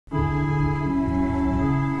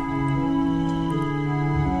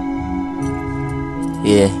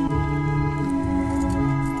Yeah.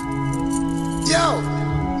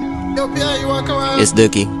 Yo, Pierre, you wanna come around? It's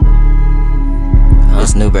Dooky.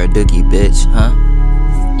 It's New6urgDooky, bitch. Huh?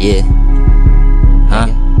 Yeah. Huh?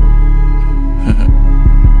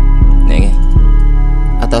 Nigga.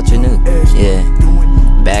 I thought you knew. Yeah.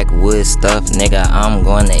 Backwoods stuff, nigga, I'm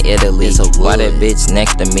going to Italy. Why that bitch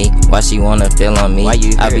next to me? Why she wanna feel on me?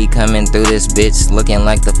 I be coming through this bitch looking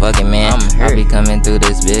like the fucking man. I be coming through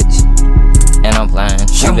this bitch and I'm flying.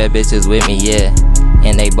 Two bad bitches with me, yeah,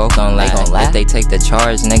 and they both gon' lie. If they take the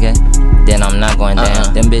charge, nigga, then I'm not going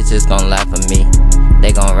down. Them bitches gon' lie for me.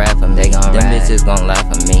 They gon' rap for me. Them bitches gon' lie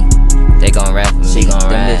for me. They gon' rap for me.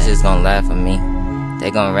 Them bitches gon' lie for me.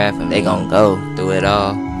 They gon' rap for me. They gon' go through it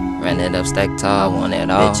all. Run it up, stack tall, want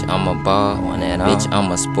it all. Bitch, I'm a ball, want it all. Bitch,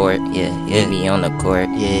 I'm a sport, meet me on the court,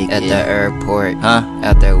 at the airport,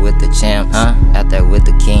 out there with the champs, out there with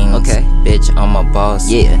the kings, bitch, I'm a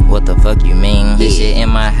boss, what the fuck you mean? This shit in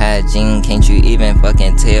my hygiene, can't you even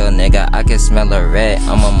fucking tell, nigga, I can smell a rat,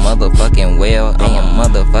 I'm a motherfucking whale, I'm a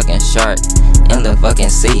motherfucking shark, in the fucking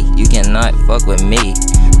sea, you cannot fuck with me.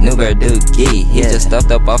 New6urgDooky, he just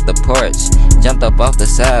stuffed up off the porch, jumped up off the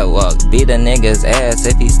sidewalk, beat a nigga's ass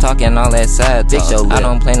if he's talking all that side talk. I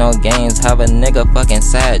don't play no games, have a nigga fucking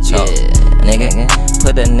side chalk. Nigga,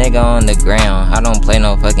 put a nigga on the ground, I don't play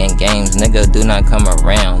no fucking games, nigga do not come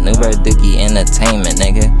around. New6urgDooky entertainment,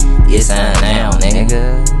 nigga, get signed down,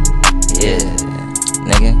 nigga.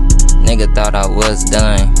 Nigga thought I was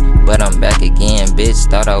done, but I'm back again, bitch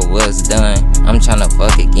thought I was done. I'm tryna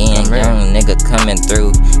fuck again, young nigga coming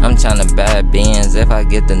through. I'm tryna buy Benz, if I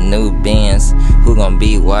get the new Benz, who gon'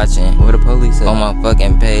 be watching? Where the police at? On my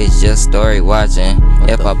fucking page, just story watching.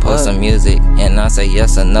 If I post some music, and I say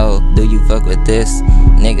yes or no, do you fuck with this?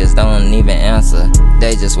 Niggas don't even answer,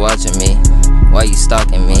 they just watching me. Why you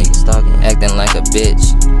stalking me? Acting like a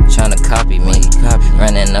bitch, tryna copy me.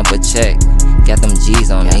 Running up a check, got them G's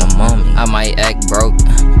on me. I might act broke,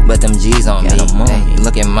 but them G's on me. Hey,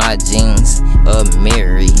 look at my jeans,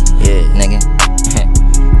 Mary, nigga.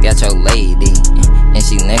 Got your lady, and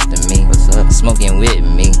she next to me. What's up? Smoking with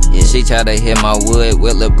me. She try to hit my wood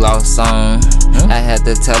with lip gloss on. I had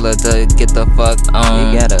to tell her to get the fuck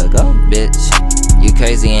on. You gotta go, bitch. You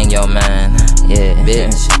crazy in your mind,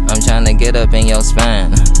 bitch. I'm tryna get up in your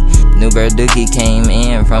spine. New6urgDooky came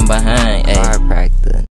in from behind,